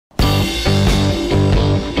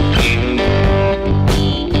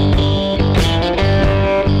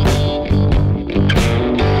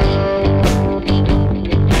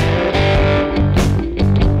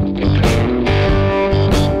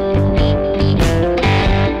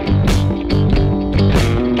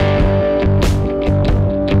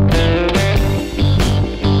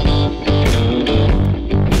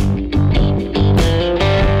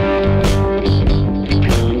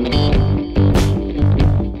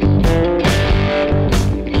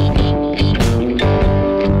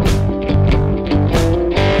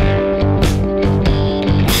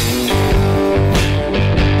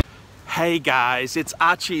guys, it's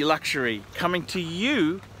Archie Luxury coming to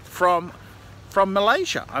you from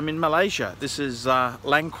Malaysia. I'm in Malaysia. This is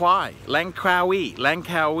Langkawi,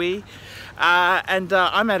 and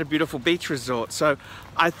I'm at a beautiful beach resort. So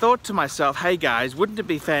I thought to myself, hey guys, wouldn't it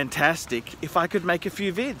be fantastic if I could make a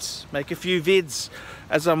few vids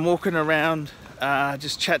as I'm walking around,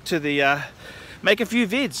 just chat to the, make a few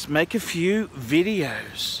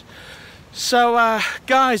videos. So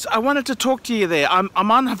guys, I wanted to talk to you there.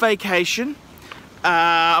 I'm on a vacation.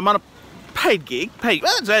 I'm on a paid gig.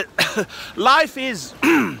 Life is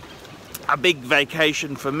a big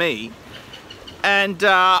vacation for me. And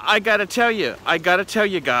I gotta tell you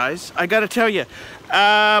guys,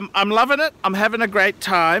 I'm loving it. I'm having a great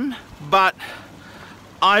time, but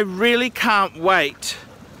I really can't wait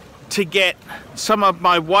to get some of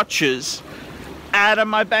my watches out of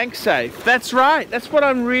my bank safe. That's right. That's what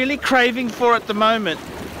I'm really craving for at the moment,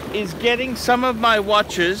 is getting some of my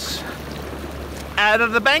watches out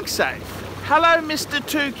of the bank safe. Hello, Mr.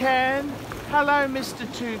 Toucan. Hello, Mr.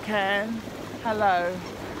 Toucan. Hello.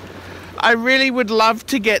 I really would love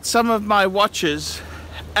to get some of my watches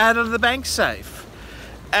out of the bank safe.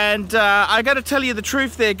 And I got to tell you the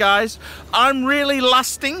truth there, guys. I'm really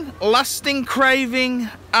lusting and craving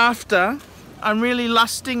after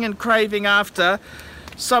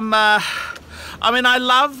some, I mean, I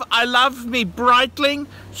love me Breitling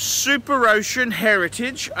Super Ocean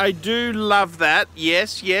Heritage. I do love that.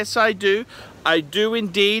 Yes, I do. I do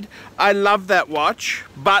indeed. I love that watch.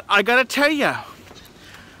 But I gotta tell you,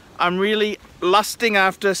 I'm really lusting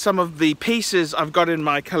after some of the pieces I've got in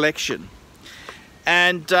my collection.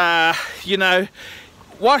 And you know,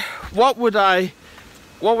 what would I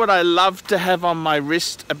love to have on my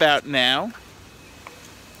wrist about now?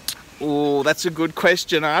 Oh, that's a good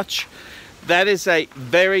question, Arch. That is a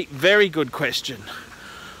very, very good question.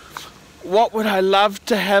 What would I love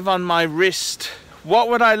to have on my wrist? What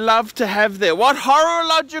would I love to have there? What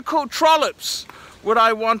horological trollops would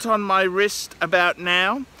I want on my wrist about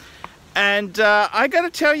now? And I gotta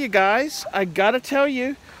tell you guys, I'm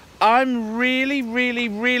really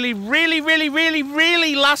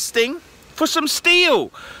lusting for some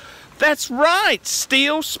steel. That's right,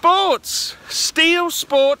 steel sports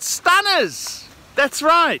stunners. That's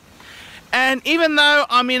right. And even though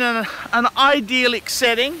I'm in an idyllic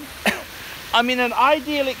setting,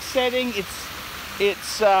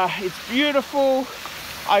 it's beautiful.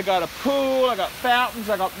 I got a pool, I got fountains,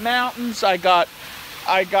 I got mountains, I got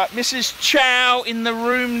Mrs. Chow in the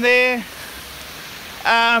room there.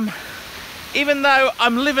 Even though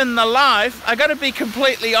I'm living the life, I got to be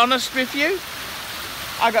completely honest with you.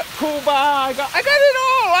 I got pool bar, I got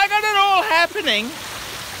it all happening.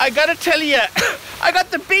 I got to tell you, I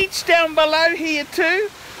got the beach down below here too.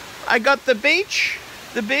 I got the beach.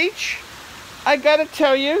 I got to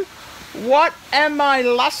tell you, what am I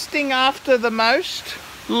lusting after the most?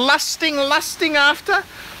 Lusting after?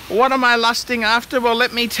 What am I lusting after? Well,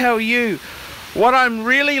 let me tell you. What I'm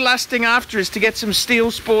really lusting after is to get some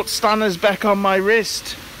steel sports stunners back on my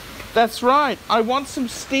wrist. That's right. I want some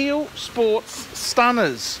steel sports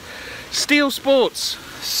stunners. Steel sports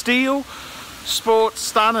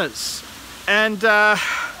stunners. And I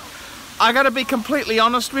got to be completely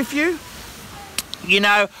honest with you. You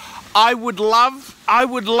know, I would love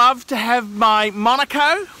to have my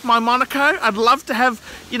Monaco. I'd love to have,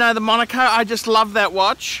 you know, the Monaco. I just love that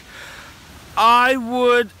watch. I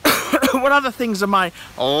would. What other things am I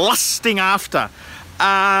lusting after?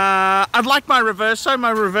 I'd like my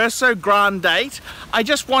Reverso Grand Date. I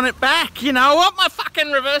just want it back, you know. I want my fucking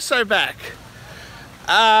Reverso back.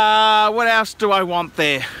 What else do I want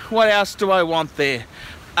there?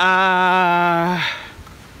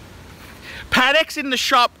 Patek's in the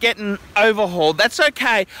shop getting overhauled. That's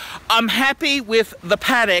okay. I'm happy with the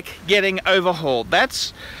Patek getting overhauled.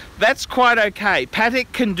 That's quite okay.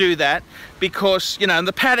 Patek can do that because, you know,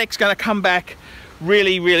 the Patek's going to come back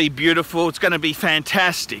really beautiful. It's going to be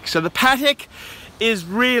fantastic. So the Patek is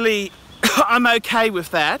really, I'm okay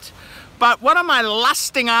with that. But what am I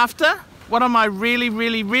lusting after? What am I really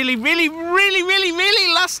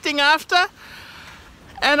lusting after?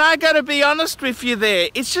 And I got to be honest with you there.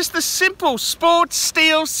 It's just the simple sports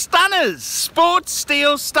steel stunners.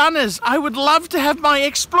 I would love to have my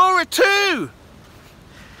Explorer too.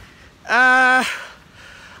 I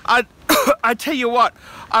tell you what,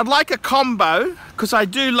 I'd like a combo, because I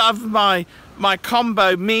do love my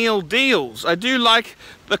combo meal deals. I do like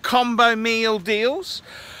the combo meal deals.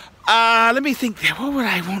 Let me think there. What would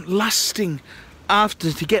I want lusting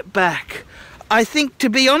after to get back? I think, to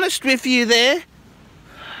be honest with you there,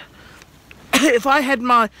 if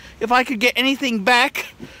I could get anything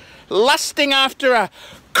back, lusting after a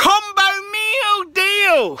combo meal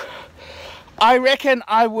deal. I reckon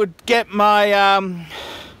I would get my,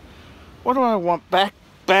 what do I want back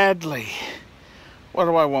badly? What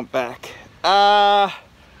do I want back?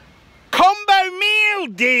 Combo meal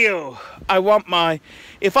deal. I want my,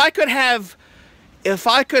 if I could have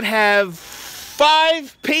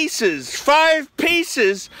 5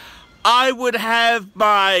 pieces, I would have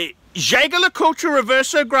my JEWELLERY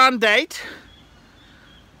Reverso Grande,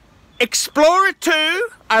 Explorer 2,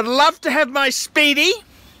 I'd love to have my Speedy,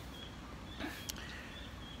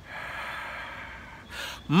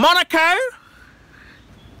 Monaco,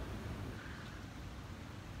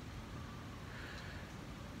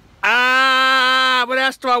 what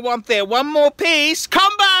else do I want there? One more piece,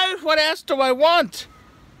 combo, what else do I want?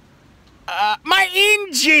 My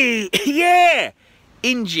Inji, yeah,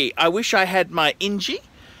 Inji, I wish I had my Inji.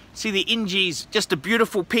 See, the Inji's just a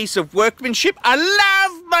beautiful piece of workmanship. I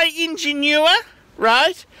love my Ingenua,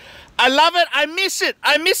 right? I love it, I miss it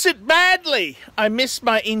badly. I miss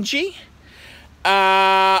my Inji.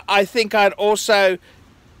 I think I'd also,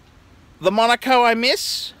 the Monaco I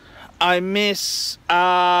miss,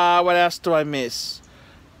 what else do I miss?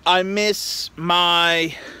 I miss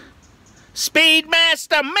my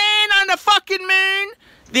Speedmaster, man on the fucking moon.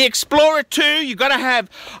 The Explorer 2, you gotta have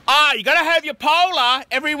your Polar.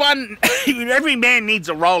 Everyone, every man needs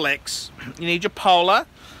a Rolex. You need your Polar.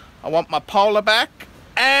 I want my Polar back.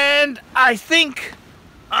 And I think,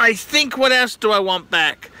 what else do I want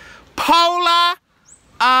back? Polar,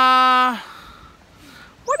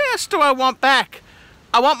 what else do I want back?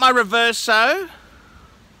 I want my Reverso.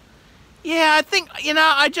 Yeah, I think, you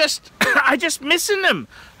know, I just missing them.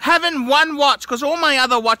 Having one watch, because all my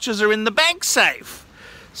other watches are in the bank safe.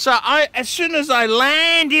 So as soon as I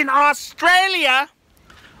land in Australia,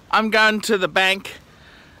 I'm going to the bank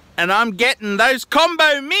and I'm getting those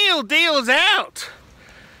combo meal deals out.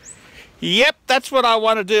 Yep, that's what I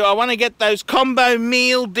want to do. I want to get those combo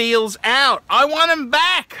meal deals out. I want them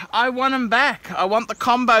back. I want them back. I want the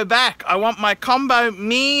combo back. I want my combo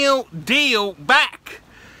meal deal back.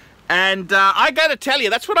 And I got to tell you,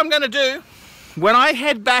 that's what I'm going to do. When I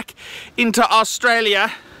head back into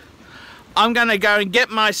Australia, I'm going to go and get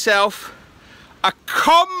myself a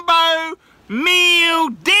combo meal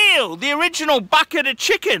deal. The original bucket of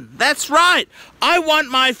chicken. That's right. I want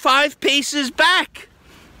my 5 pieces back.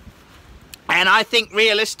 And I think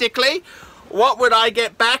realistically, what would I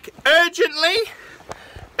get back urgently?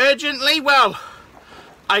 Urgently, well,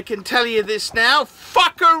 I can tell you this now.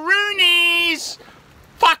 Fuckaroonies.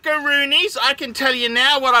 Fuckaroonies. I can tell you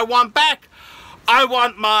now what I want back. I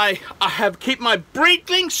want my, keep my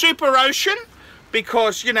Breitling Super Ocean,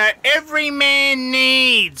 because, you know, every man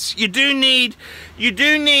needs, I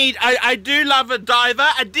do love a diver,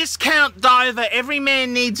 a discount diver. Every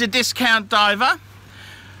man needs a discount diver.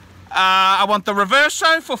 I want the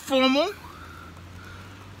Reverso for formal.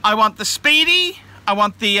 I want the Speedy. I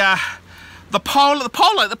want the Polar.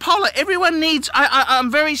 Everyone needs, I'm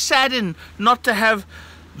very saddened not to have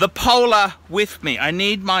the Polar with me. I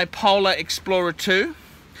need my Polar Explorer 2.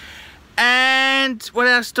 And what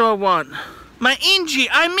else do I want? My Inji.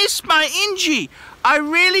 I miss my Inji. I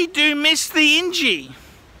really do miss the Inji.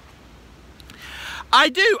 I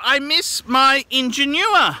do. I miss my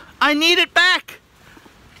Ingenua. I need it back.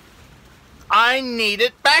 I need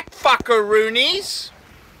it back, fuckaroonies.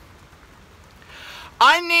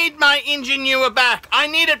 I need my Ingenua back. I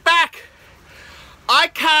need it back. I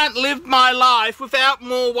can't live my life without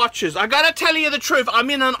more watches. I gotta tell you the truth. I'm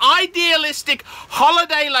in an idealistic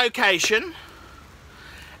holiday location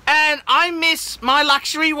and I miss my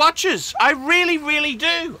luxury watches. I really, really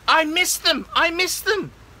do. I miss them. I miss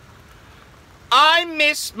them. I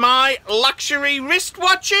miss my luxury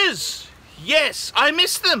wristwatches. Yes, I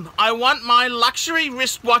miss them. I want my luxury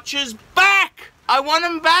wristwatches back. I want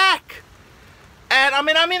them back. And I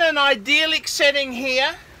mean, I'm in an idyllic setting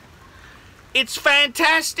here. It's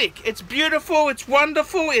fantastic. It's beautiful. It's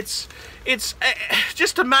wonderful. It's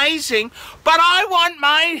just amazing. But I want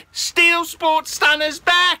my Steel Sport Stunners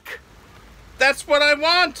back. That's what I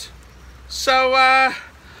want. So I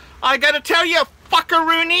got to tell you,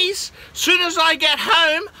 fuckaroonies, soon as I get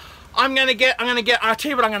home, I'll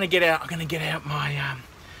tell you what I'm gonna get out. I'm gonna get out my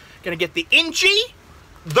gonna get the Inji,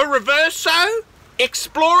 the Reverso,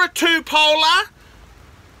 Explorer 2 Polar,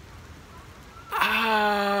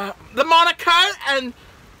 the Monaco, and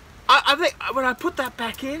I think when I put that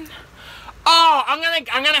back in, oh,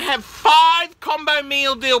 I'm gonna have 5 combo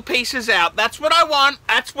meal deal pieces out. That's what I want.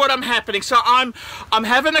 That's what I'm happening. So I'm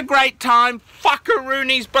having a great time,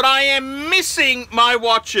 fuckaroonies, but I am missing my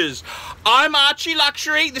watches. I'm Archie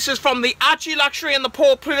Luxury. This is from the Archie Luxury and the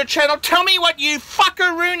Paul Pluta channel. Tell me what you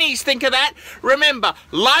fuckaroonies think of that. Remember,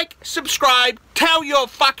 like, subscribe, tell your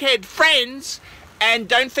fuckhead friends, and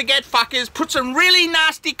don't forget, fuckers, put some really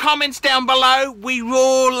nasty comments down below. We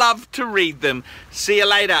all love to read them. See you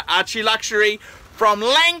later. Archie Luxury from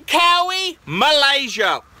Langkawi,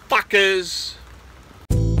 Malaysia. Fuckers.